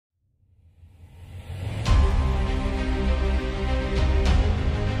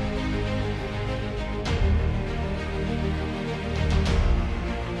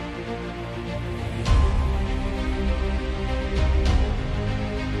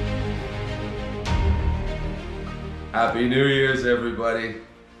Happy New Year's, everybody.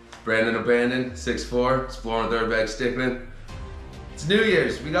 Brandon Abandoned, 6'4", exploring with urbex Bstickland. It's New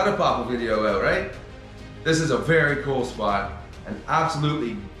Year's, we gotta pop a video out, right? This is a very cool spot, an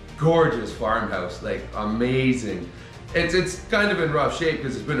absolutely gorgeous farmhouse, like amazing. It's kind of in rough shape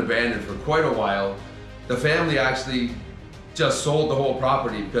because it's been abandoned for quite a while. The family actually just sold the whole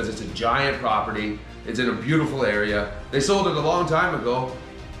property because it's a giant property. It's in a beautiful area. They sold it a long time ago.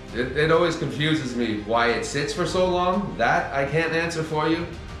 It always confuses me why it sits for so long. That I can't answer for you,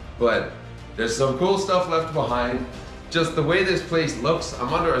 but there's some cool stuff left behind. Just the way this place looks,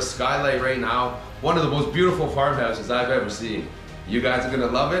 I'm under a skylight right now. One of the most beautiful farmhouses I've ever seen. You guys are gonna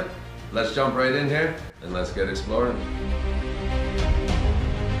love it. Let's jump right in here and let's get exploring.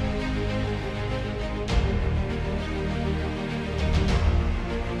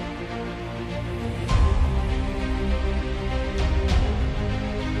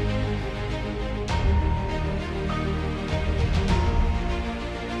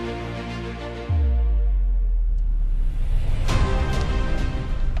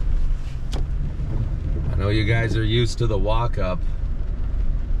 I know you guys are used to the walk up,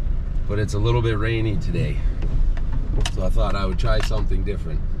 but it's a little bit rainy today, so I thought I would try something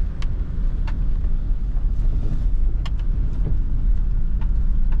different.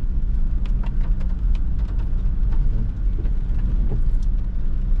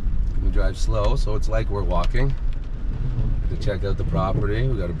 We drive slow, so it's like we're walking. To check out the property,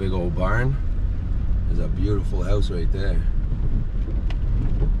 we got a big old barn. There's a beautiful house right there.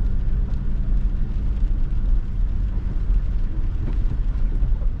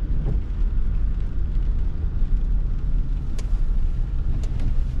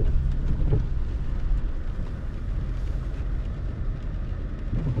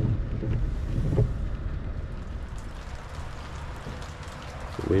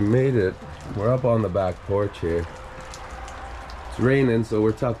 We made it. We're up on the back porch here. It's raining, so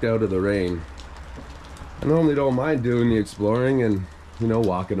we're tucked out of the rain. I normally don't mind doing the exploring and, you know,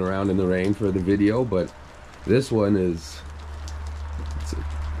 walking around in the rain for the video, but this one it's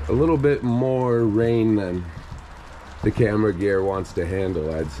a little bit more rain than the camera gear wants to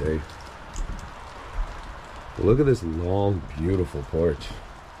handle, I'd say. But look at this long, beautiful porch.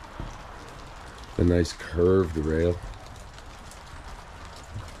 A nice curved rail.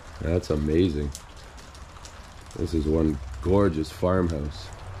 That's amazing. This is one gorgeous farmhouse.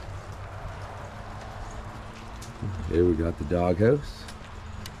 Here we got the doghouse.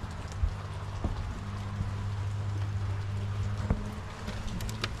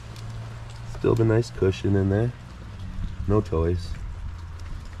 Still the nice cushion in there. No toys.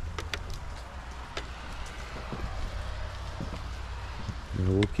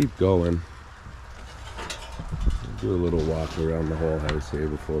 We'll keep going. Do a little walk around the whole house here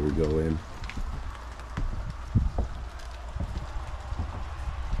before we go in.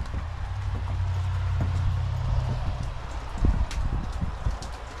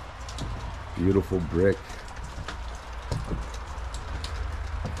 Beautiful brick.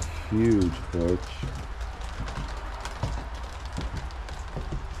 Huge porch.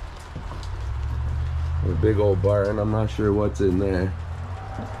 A big old barn. I'm not sure what's in there.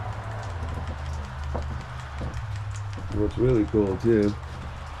 What's really cool too,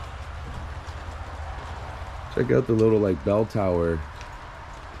 check out the little like bell tower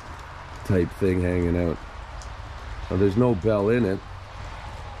type thing hanging out. Now there's no bell in it,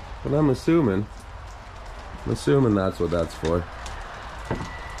 but I'm assuming that's what that's for.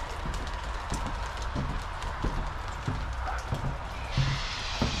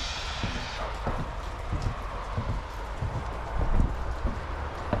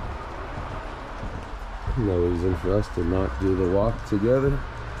 No reason for us to not do the walk together.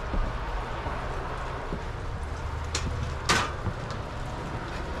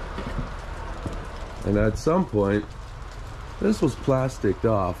 And at some point, this was plasticed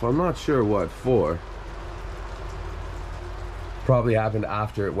off. I'm not sure what for. Probably happened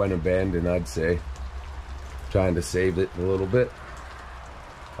after it went abandoned, I'd say. Trying to save it a little bit.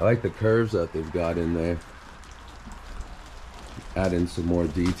 I like the curves that they've got in there. Add in some more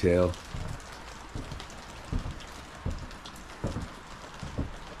detail.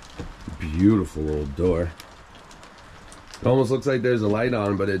 Beautiful old door. It almost looks like there's a light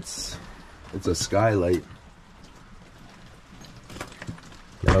on, but it's a skylight.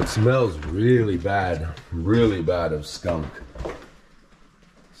 Now it smells really bad of skunk.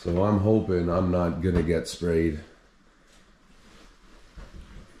 So I'm hoping I'm not gonna get sprayed.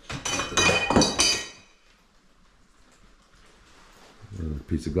 A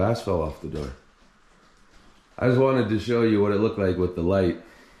piece of glass fell off the door. I just wanted to show you what it looked like with the light,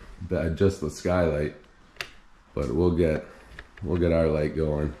 just the skylight. but we'll get our light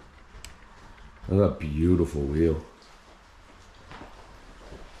going. Look at that beautiful wheel.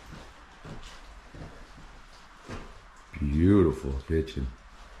 Beautiful kitchen.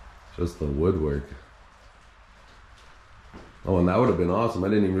 Just the woodwork. Oh, and that would have been awesome. I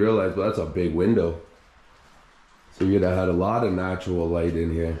didn't even realize, but that's a big window. So you'd have had a lot of natural light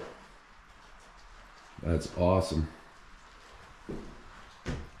in here. That's awesome.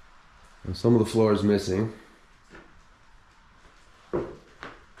 And some of the floor is missing.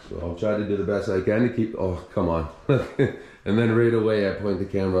 So I'll try to do the best I can to keep, oh, come on. And then right away I point the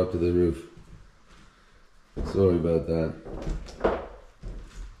camera up to the roof. Sorry about that.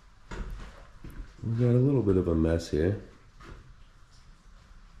 We've got a little bit of a mess here.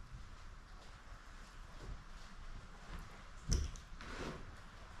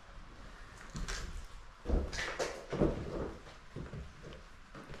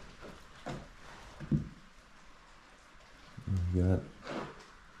 We got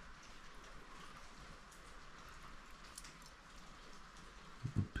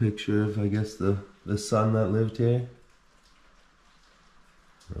a picture of, I guess, the son that lived here.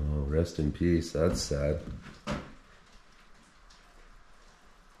 Oh, rest in peace. That's sad. I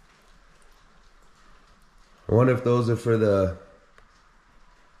wonder if those are for the...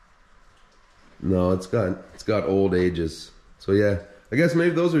 No, it's got old ages. So yeah, I guess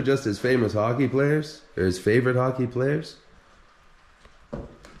maybe those are just his famous hockey players, or his favorite hockey players.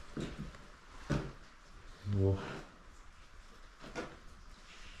 Well,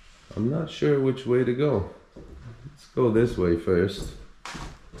 I'm not sure which way to go. Let's go this way first.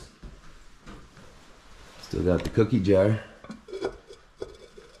 Still got the cookie jar.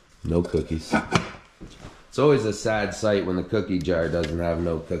 No cookies. It's always a sad sight when the cookie jar doesn't have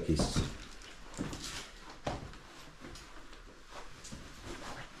no cookies.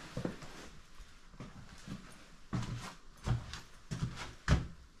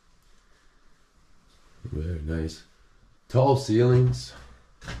 Very nice. Tall ceilings.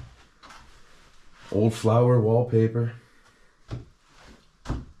 Old flower wallpaper.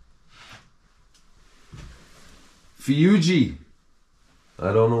 Fuji.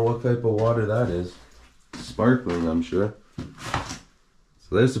 I don't know what type of water that is. Sparkling, I'm sure.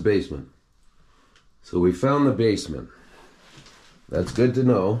 So there's the basement. So we found the basement. That's good to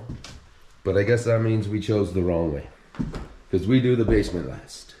know. But I guess that means we chose the wrong way. Because we do the basement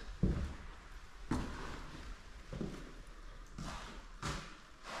last.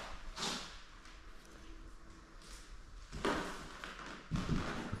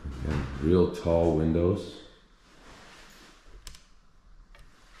 Real tall windows.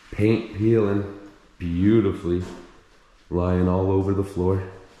 Paint peeling beautifully, lying all over the floor.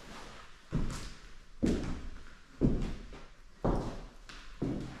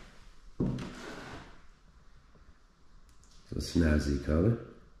 It's a snazzy color.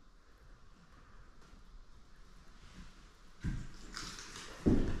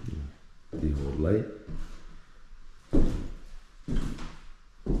 The old light.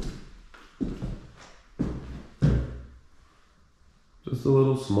 Just a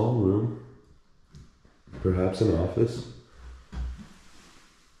little small room, perhaps an office.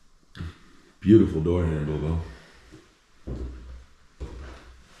 Beautiful door handle though.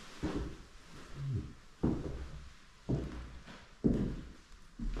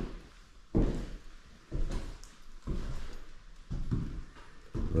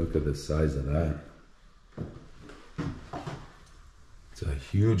 Look at the size of that. It's a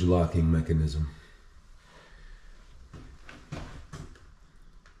huge locking mechanism.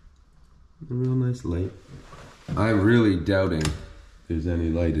 A real nice light. I'm really doubting there's any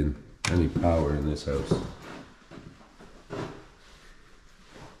light in, any power in this house.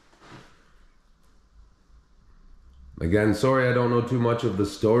 Again, sorry I don't know too much of the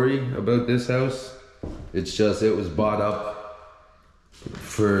story about this house. It's just, it was bought up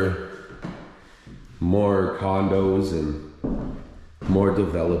for more condos and more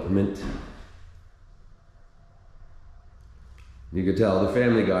development. You could tell the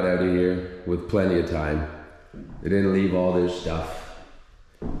family got out of here with plenty of time. They didn't leave all their stuff.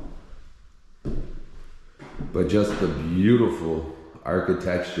 But just the beautiful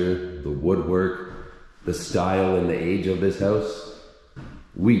architecture, the woodwork, the style and the age of this house,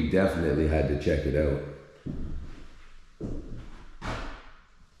 we definitely had to check it out.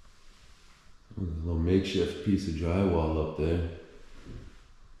 A little makeshift piece of drywall up there.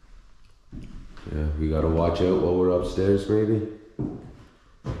 Yeah, we gotta watch out while we're upstairs maybe.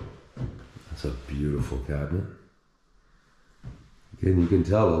 That's a beautiful cabinet. Again, you can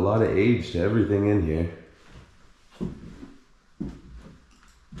tell a lot of age to everything in here.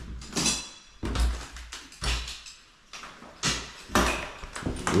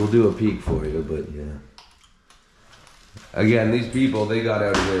 We'll do a peek for you, but yeah. Again, these people, they got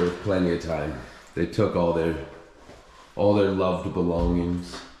out of there with plenty of time. They took all their loved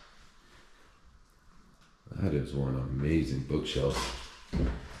belongings. That is one amazing bookshelf.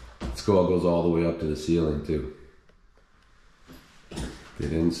 This goes all the way up to the ceiling too. They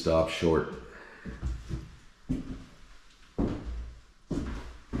didn't stop short.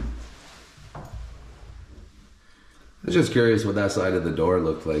 I was just curious what that side of the door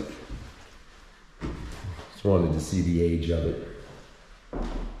looked like. Just wanted to see the age of it.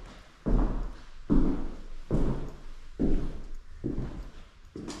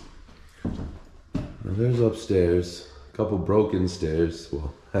 Now there's upstairs, a couple broken stairs.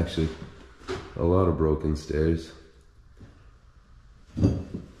 Well, actually, a lot of broken stairs.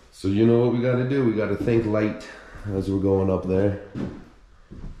 So you know what we gotta do? We gotta think light as we're going up there.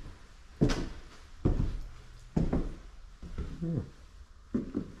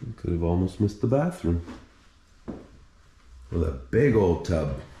 Could have almost missed the bathroom. With a big old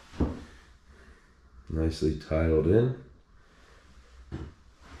tub. Nicely tiled in.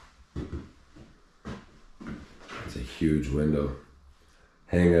 It's a huge window.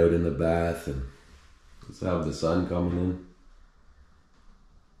 Hang out in the bath and just have the sun coming in.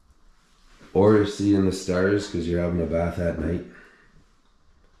 Or seeing the stars because you're having a bath at night.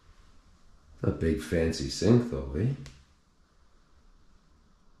 A big fancy sink though, eh?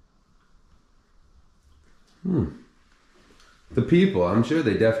 The people, I'm sure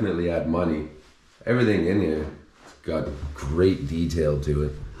they definitely had money. Everything in here got great detail to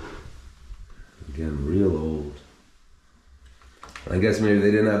it. Again, real old. I guess maybe they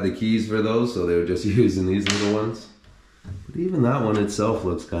didn't have the keys for those, so they were just using these little ones. But even that one itself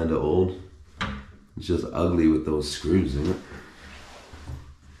looks kind of old. It's just ugly with those screws in it.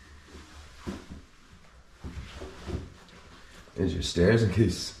 There's your stairs in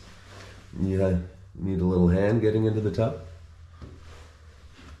case you need a little hand getting into the tub.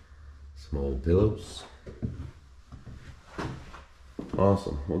 Some old pillows.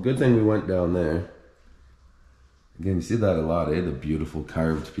 Awesome. Well, good thing we went down there. Again, you see that a lot, eh? The beautiful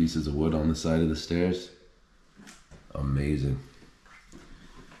carved pieces of wood on the side of the stairs. Amazing.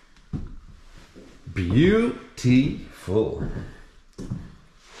 Beautiful.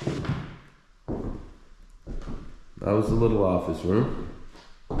 That was the little office room.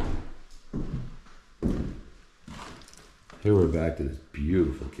 Here we're back to this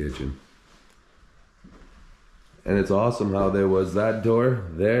beautiful kitchen. And it's awesome how there was that door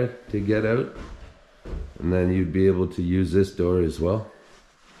there to get out. And then you'd be able to use this door as well.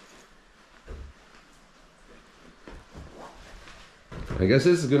 I guess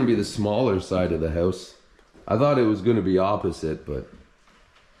this is going to be the smaller side of the house. I thought it was going to be opposite, but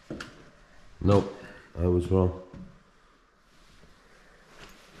nope, I was wrong.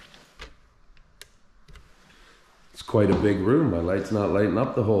 It's quite a big room. My light's not lighting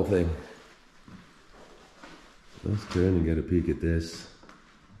up the whole thing. Let's turn and get a peek at this.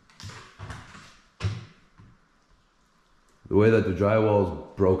 The way that the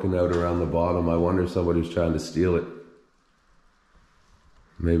drywall's broken out around the bottom, I wonder if somebody's trying to steal it.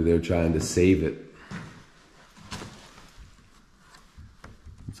 Maybe they're trying to save it.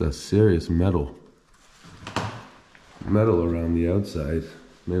 It's a serious metal around the outside.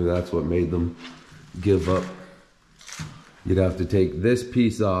 Maybe that's what made them give up. You'd have to take this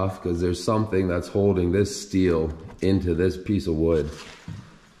piece off because there's something that's holding this steel into this piece of wood.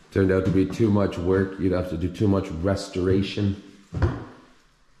 Turned out to be too much work. You'd have to do too much restoration.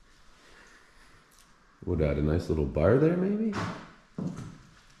 Would add a nice little bar there, maybe?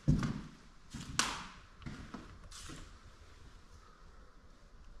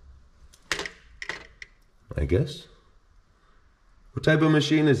 I guess. What type of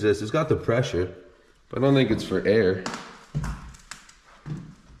machine is this? It's got the pressure, but I don't think it's for air.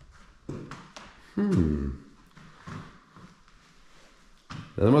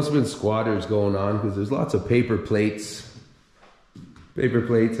 Now, there must have been squatters going on because there's lots of paper plates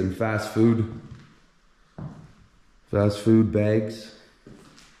and fast food bags.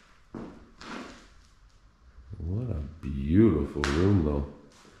 What a beautiful room though.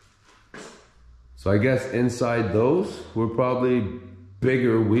 So I guess inside those were probably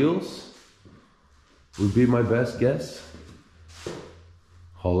bigger wheels, would be my best guess.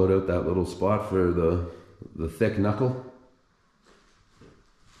 Hollowed out that little spot for the thick knuckle.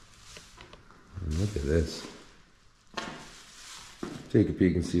 And look at this. Take a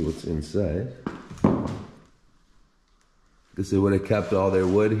peek and see what's inside. Guess they would have kept all their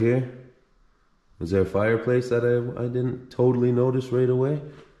wood here. Was there a fireplace that I didn't totally notice right away?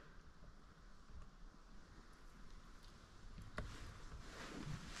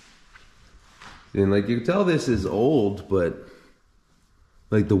 And like you can tell this is old, but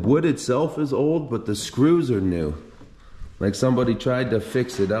like the wood itself is old, but the screws are new. Like somebody tried to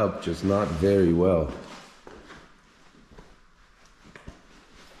fix it up, just not very well.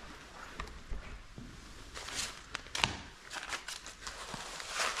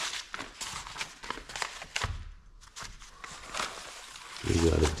 We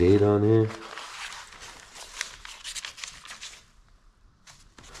got a date on here.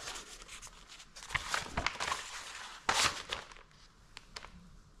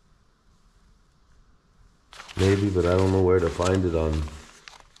 Maybe, but I don't know where to find it on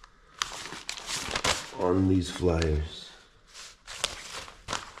these flyers.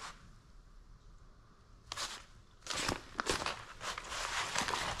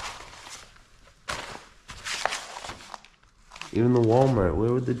 Even the Walmart,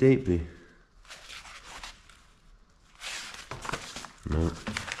 where would the date be? No.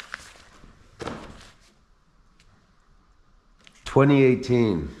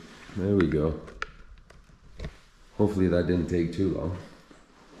 2018. There we go. Hopefully that didn't take too long.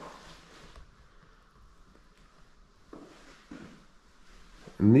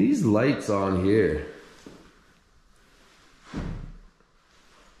 And these lights on here,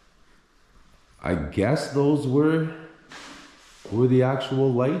 I guess those were the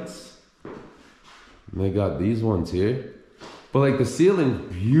actual lights. And they got these ones here. But like the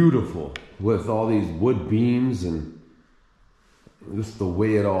ceiling's beautiful with all these wood beams and just the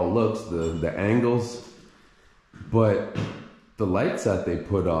way it all looks, the angles. But the lights that they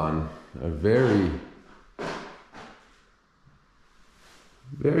put on are very,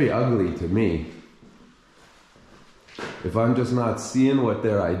 very ugly to me. If I'm just not seeing what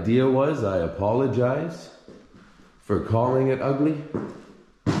their idea was, I apologize for calling it ugly.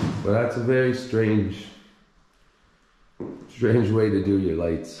 But that's a very strange way to do your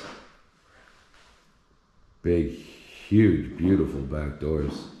lights. Big, huge, beautiful back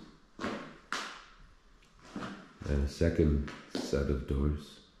doors. And a second set of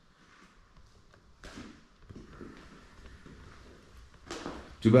doors.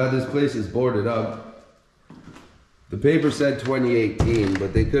 Too bad this place is boarded up. The paper said 2018,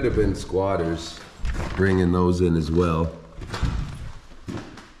 but they could have been squatters bringing those in as well.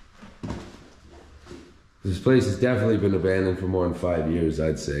 This place has definitely been abandoned for more than 5 years,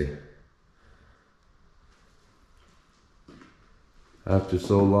 I'd say. After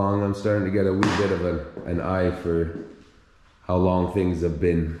so long, I'm starting to get a wee bit of an eye for how long things have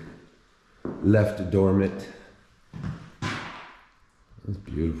been left dormant. That's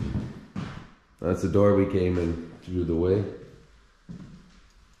beautiful. That's the door we came in through the way.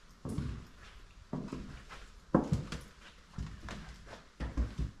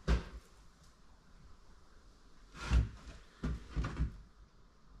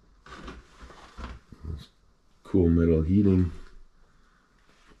 Cool metal heating.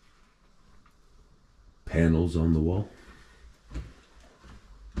 Panels on the wall.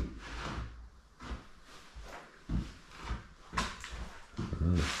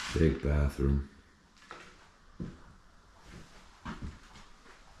 Big bathroom.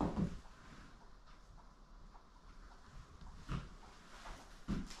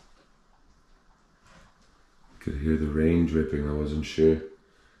 Could hear the rain dripping, I wasn't sure.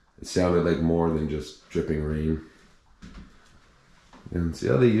 It sounded like more than just dripping rain. And see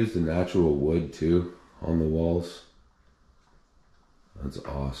how they used the natural wood too on the walls? That's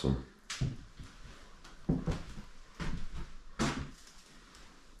awesome. At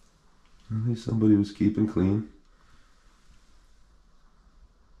least somebody was keeping clean.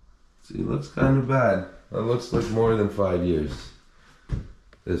 See, it looks kind of bad. That looks like more than 5 years.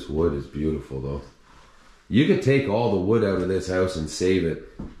 This wood is beautiful though. You could take all the wood out of this house and save it.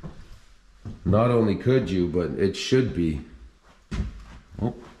 Not only could you, but it should be.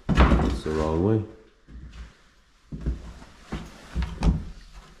 Oh, that's the wrong way.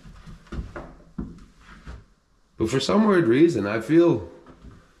 But for some weird reason, I feel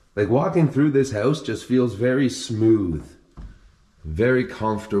like walking through this house just feels very smooth, very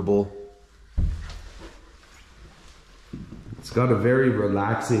comfortable. It's got a very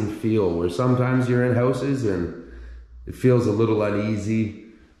relaxing feel where sometimes you're in houses and it feels a little uneasy.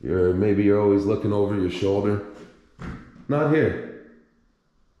 Maybe you're always looking over your shoulder. Not here.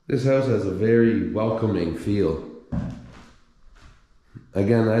 This house has a very welcoming feel.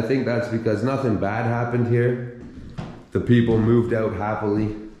 Again, I think that's because nothing bad happened here. The people moved out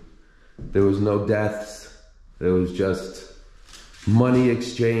happily. There was no deaths. There was just money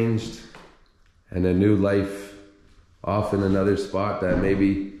exchanged and a new life off in another spot that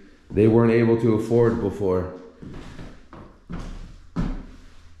maybe they weren't able to afford before.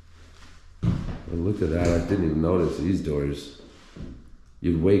 look at that, I didn't even notice these doors.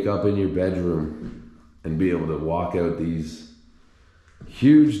 You'd wake up in your bedroom and be able to walk out these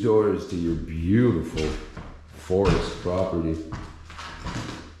huge doors to your beautiful forest property.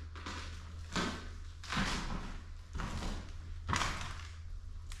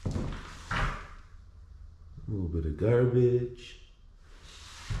 A little bit of garbage.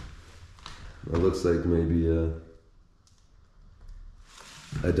 It looks like maybe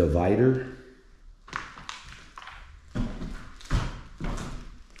a divider.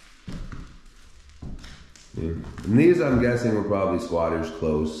 Yeah. And these, I'm guessing, were probably squatters'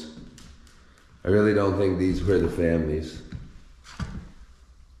 close. I really don't think these were the families.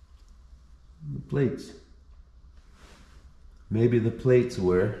 The plates. Maybe the plates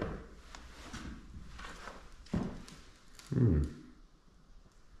were.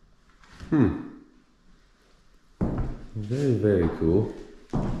 Very, very cool.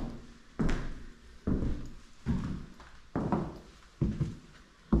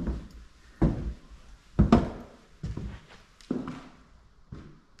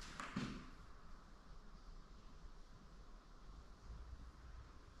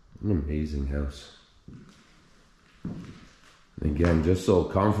 An amazing house. And again, just so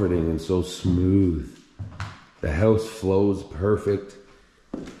comforting and so smooth. The house flows perfect.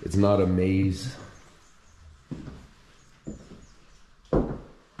 It's not a maze.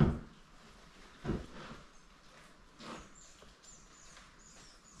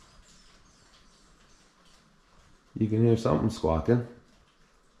 You can hear something squawking.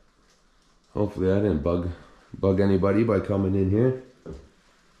 Hopefully I didn't bug anybody by coming in here.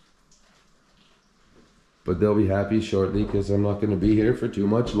 But they'll be happy shortly because I'm not going to be here for too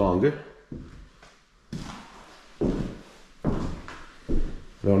much longer.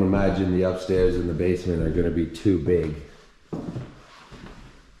 I don't imagine the upstairs and the basement are going to be too big. But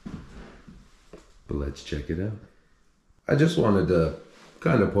let's check it out. I just wanted to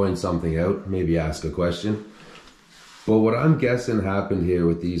kind of point something out, maybe ask a question. But what I'm guessing happened here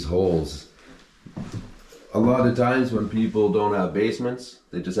with these holes, a lot of times when people don't have basements,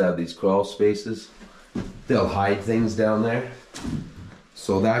 they just have these crawl spaces. They'll hide things down there.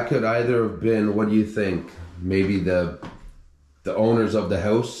 So that could either have been, what do you think? Maybe the owners of the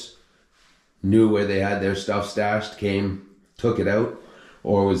house knew where they had their stuff stashed, came, took it out,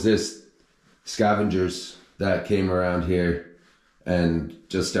 or was this scavengers that came around here and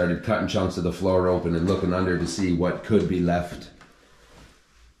just started cutting chunks of the floor open and looking under to see what could be left?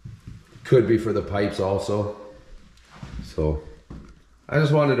 Could be for the pipes also. So I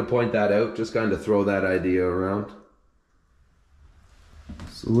just wanted to point that out, just kind of throw that idea around.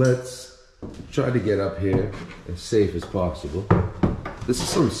 So let's try to get up here as safe as possible. This is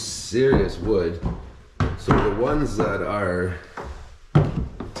some serious wood. So the ones that are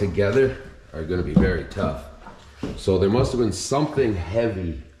together are going to be very tough. So there must have been something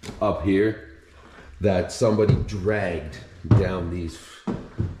heavy up here that somebody dragged down these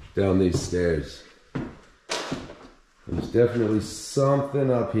stairs. There's definitely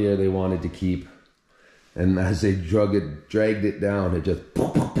something up here they wanted to keep. And as they dragged it down, it just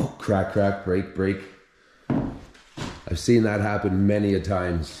crack, crack, break, break. I've seen that happen many a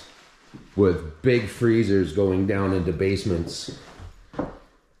times with big freezers going down into basements.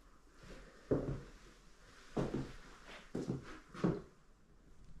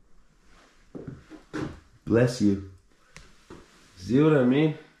 Bless you. See what I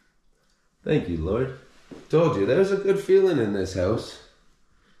mean? Thank you, Lord. Told you, there's a good feeling in this house.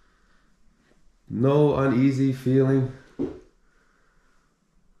 No uneasy feeling.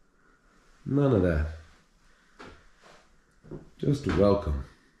 None of that. Just welcome.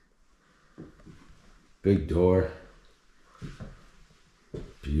 Big door.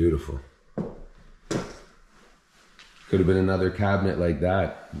 Beautiful. Could have been another cabinet like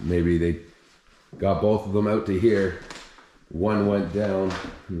that. Maybe they got both of them out to here. One went down,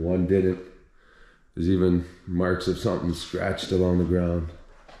 and one didn't. There's even marks of something scratched along the ground.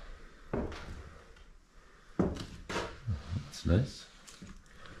 That's nice.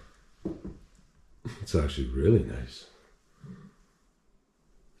 It's actually really nice.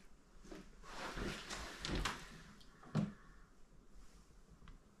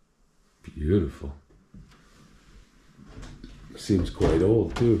 Beautiful. Seems quite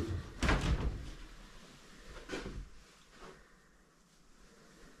old too.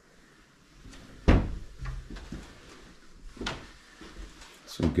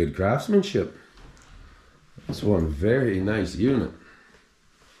 Some good craftsmanship. This one, very nice unit.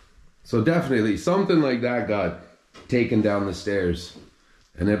 So definitely something like that got taken down the stairs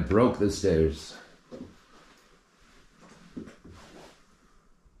and it broke the stairs.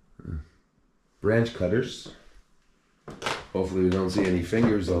 branch cutters. Hopefully we don't see any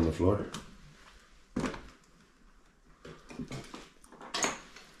fingers on the floor.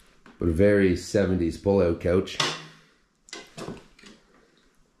 But a very 70s pull-out couch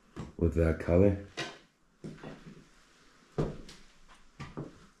with that color.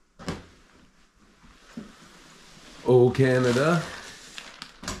 Oh, Canada.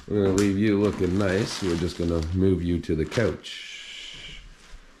 We're gonna leave you looking nice. We're just gonna move you to the couch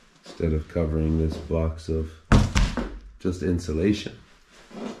instead of covering this box of just insulation.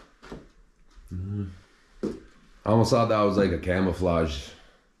 I almost thought that was like a camouflage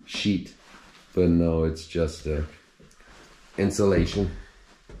sheet, but no, it's just insulation.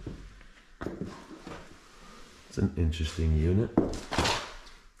 It's an interesting unit.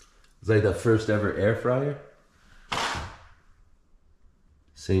 It's like the first ever air fryer.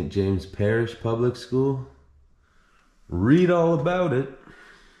 St. James Parish Public School. Read all about it.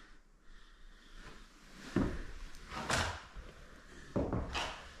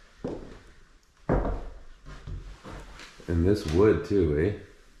 And this wood too, eh?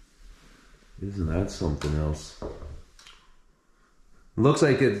 Isn't that something else? Looks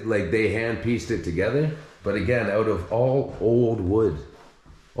like it's like they hand pieced it together, but again, out of all old wood,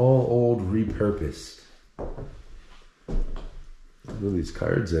 all old repurposed. Look at these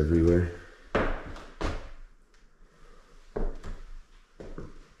cards everywhere.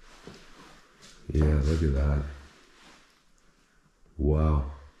 Yeah, look at that. Wow,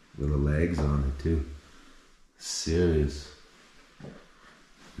 little legs on it too. Serious.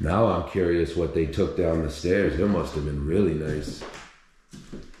 Now I'm curious what they took down the stairs. It must have been really nice.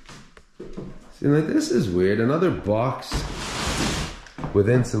 See, like, this is weird. Another box with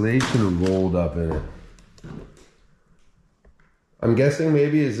insulation rolled up in it. I'm guessing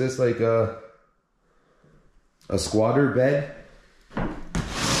maybe is this like a squatter bed?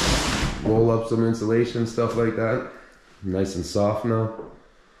 Roll up some insulation, stuff like that. Nice and soft now.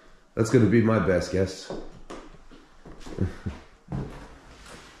 That's gonna be my best guess.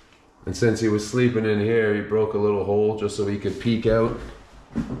 And since he was sleeping in here, he broke a little hole just so he could peek out.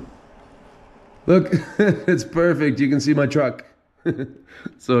 Look, it's perfect. You can see my truck.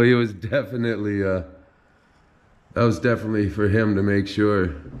 So he was definitely, that was definitely for him to make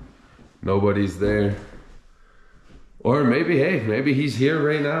sure nobody's there. Or maybe, hey, maybe he's here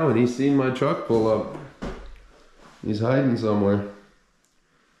right now and he's seen my truck pull up. He's hiding somewhere.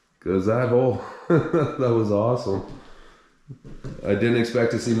 Because that hole, that was awesome. I didn't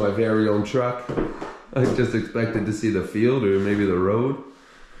expect to see my very own truck. I just expected to see the field or maybe the road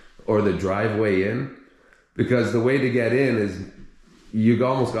or the driveway in. Because the way to get in is you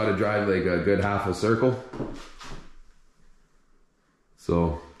almost got to drive like a good half a circle.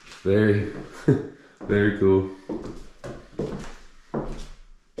 So, very, very cool.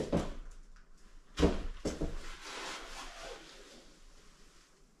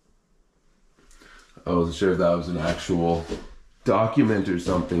 I wasn't sure if that was an actual document or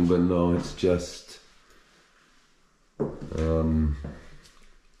something, but no, it's just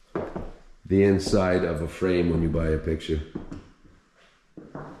the inside of a frame when you buy a picture.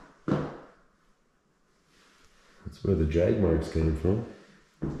 That's where the drag marks came from.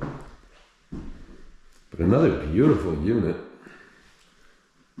 But another beautiful unit.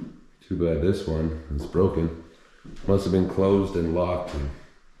 Too bad this one is broken. Must have been closed and locked and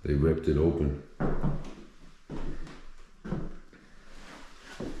they ripped it open.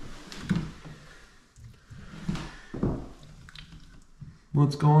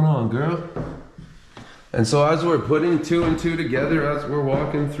 What's going on, girl? And so as we're putting two and two together, as we're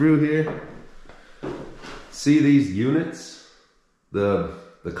walking through here, see these units? The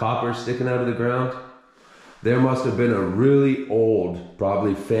copper sticking out of the ground? There must have been a really old,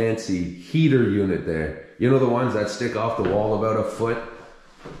 probably fancy heater unit there. You know the ones that stick off the wall about a foot?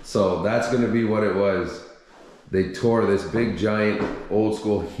 So that's gonna be what it was. They tore this big giant old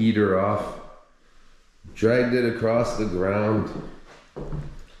school heater off, dragged it across the ground,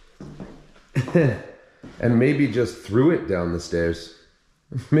 and maybe just threw it down the stairs.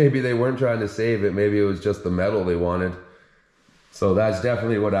 Maybe they weren't trying to save it, maybe it was just the metal they wanted. So that's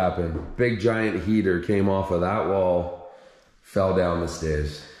definitely what happened. Big giant heater came off of that wall, fell down the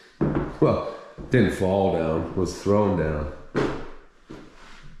stairs. Well, didn't fall down, was thrown down.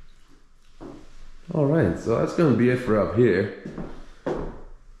 All right, so that's gonna be it for up here.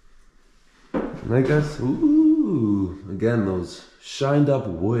 And I guess, ooh, again, those shined up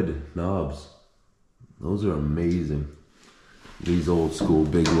wood knobs. Those are amazing. These old school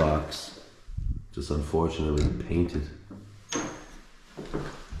big locks, just unfortunately painted.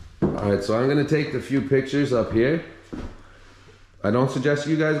 All right, so I'm gonna take the few pictures up here. I don't suggest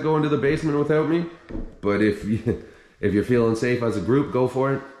you guys go into the basement without me, but if you're feeling safe as a group, go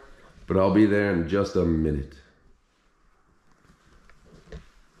for it. But I'll be there in just a minute.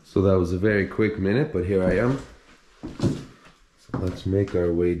 So that was a very quick minute, but here I am. So let's make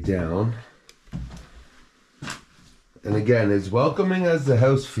our way down. And again, as welcoming as the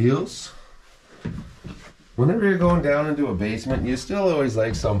house feels, whenever you're going down into a basement, you still always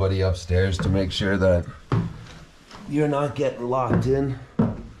like somebody upstairs to make sure that you're not getting locked in.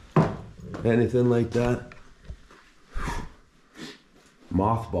 Anything like that.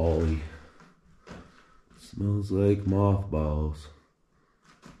 Mothball-y. Smells like mothballs.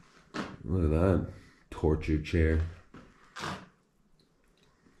 Look at that torture chair.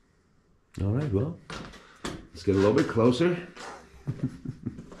 Alright, well, let's get a little bit closer.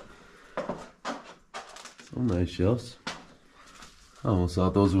 Some nice shelves. I almost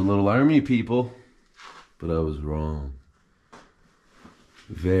thought those were little army people, but I was wrong.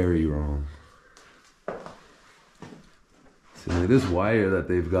 Very wrong. See, like this wire that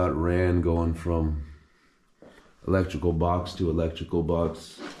they've got ran going from electrical box to electrical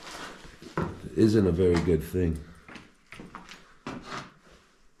box isn't a very good thing.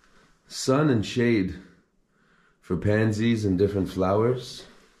 Sun and shade for pansies and different flowers.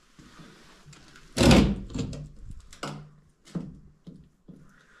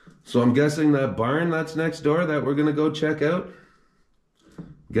 So I'm guessing that barn that's next door that we're gonna go check out,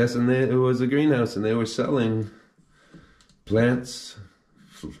 guessing that it was a greenhouse and they were selling plants.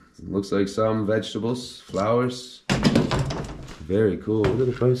 Looks like some vegetables, flowers. Very cool. What are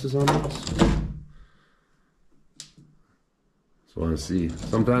the prices on this? Just want to see.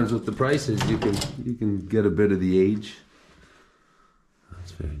 Sometimes with the prices, you can get a bit of the age.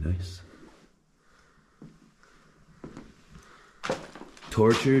 That's very nice.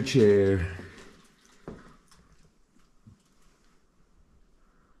 Torture chair.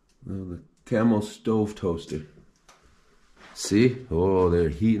 Oh, the camel stove toaster. See? Oh, they're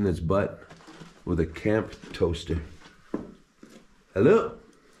heating its butt with a camp toaster. Hello?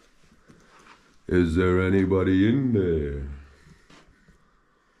 Is there anybody in there?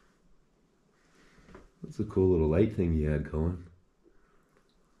 That's a cool little light thing you had going.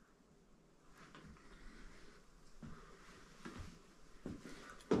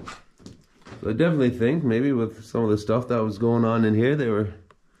 So I definitely think maybe with some of the stuff that was going on in here, they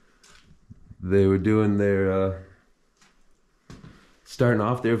were doing their starting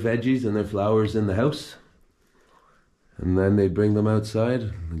off their veggies and their flowers in the house, and then they bring them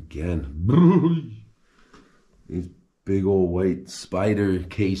outside again. These big old white spider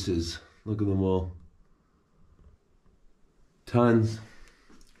cases. Look at them all. Tons.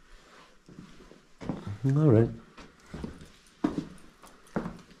 All right.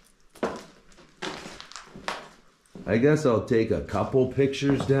 I guess I'll take a couple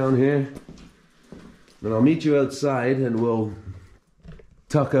pictures down here. Then I'll meet you outside and we'll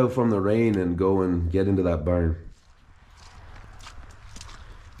tuck out from the rain and go and get into that barn.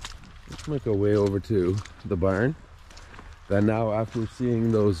 Let's make our way over to the barn. Then now, after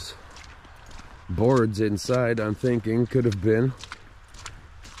seeing those boards inside, I'm thinking could have been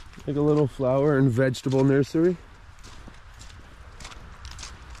like a little flower and vegetable nursery.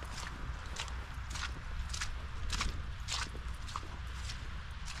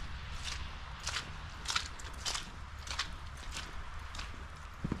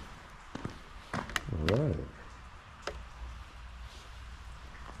 Alright.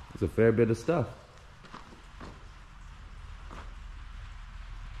 It's a fair bit of stuff.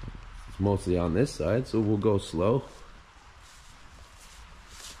 It's mostly on this side, so we'll go slow.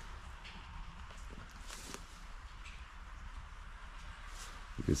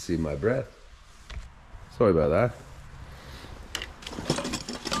 You can see my breath. Sorry about that.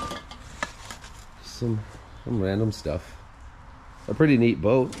 Some random stuff. A pretty neat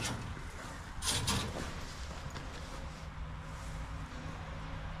boat.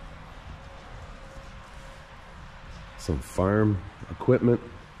 Some farm equipment.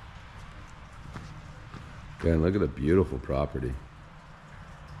 Again, look at the beautiful property.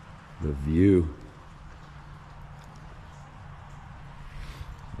 The view.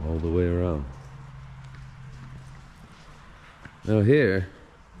 All the way around. Now here,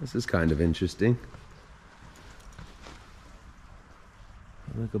 this is kind of interesting.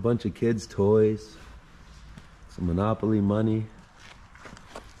 Like a bunch of kids' toys. Some Monopoly money.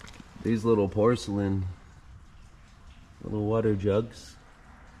 These little porcelain little water jugs.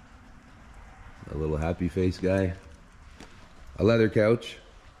 A little happy face guy. A leather couch.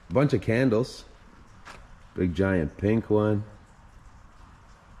 A bunch of candles. Big giant pink one.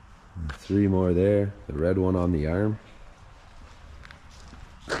 And 3 more there. The red one on the arm.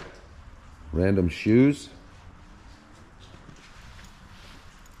 Random shoes.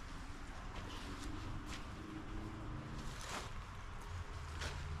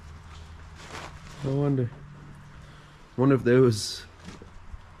 I wonder if there was...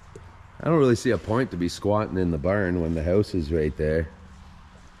 I don't really see a point to be squatting in the barn when the house is right there.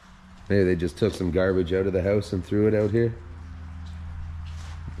 Maybe they just took some garbage out of the house and threw it out here.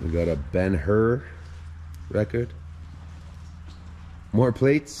 We got a Ben-Hur record. More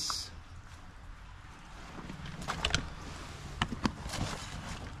plates.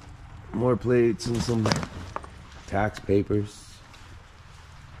 More plates and some tax papers.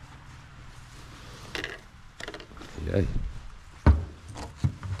 Yeah.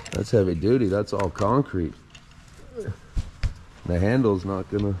 That's heavy duty, that's all concrete. The handle's not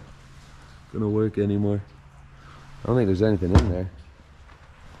gonna work anymore. I don't think there's anything in there.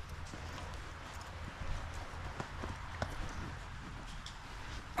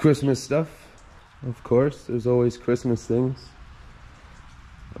 Christmas stuff, of course. There's always Christmas things.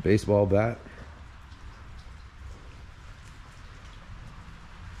 A baseball bat.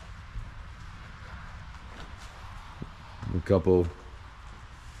 A couple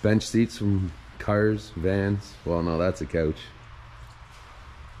bench seats from cars, vans. Well, no, that's a couch.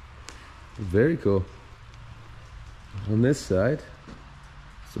 Very cool. On this side,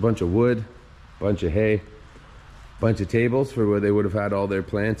 it's a bunch of wood, bunch of hay, bunch of tables for where they would have had all their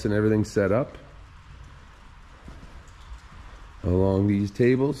plants and everything set up. Along these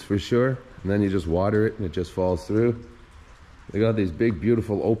tables, for sure. And then you just water it and it just falls through. They got these big,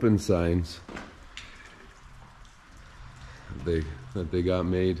 beautiful open signs that they got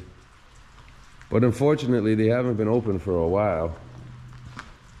made. But unfortunately, they haven't been open for a while.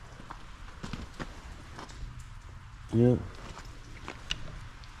 Yeah.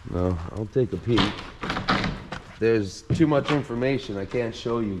 No, I'll take a peek. There's too much information. I can't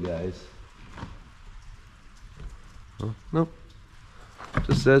show you guys. Oh, no.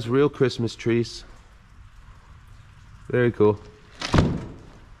 Just says real Christmas trees. Very cool.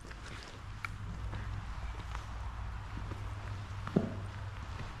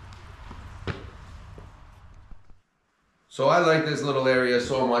 So I like this little area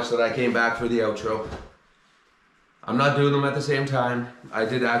so much that I came back for the outro. I'm not doing them at the same time. I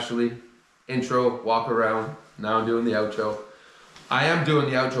did actually intro, walk around. Now I'm doing the outro. I am doing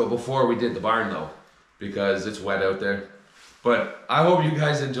the outro before we did the barn though, because it's wet out there. But I hope you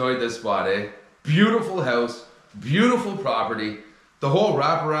guys enjoyed this spot, eh? Beautiful house, beautiful property. The whole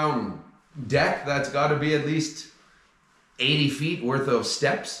wraparound deck that's got to be at least 80 feet worth of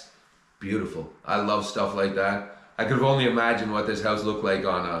steps. Beautiful. I love stuff like that. I could only imagine what this house looked like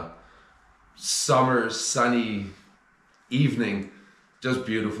on a summer sunny evening. Just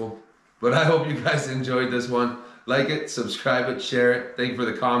beautiful. But I hope you guys enjoyed this one. Like it, subscribe it, share it. Thank you for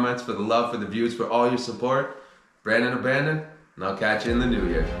the comments, for the love, for the views, for all your support. Brandon Abandon, and I'll catch you in the new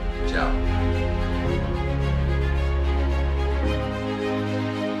year. Ciao.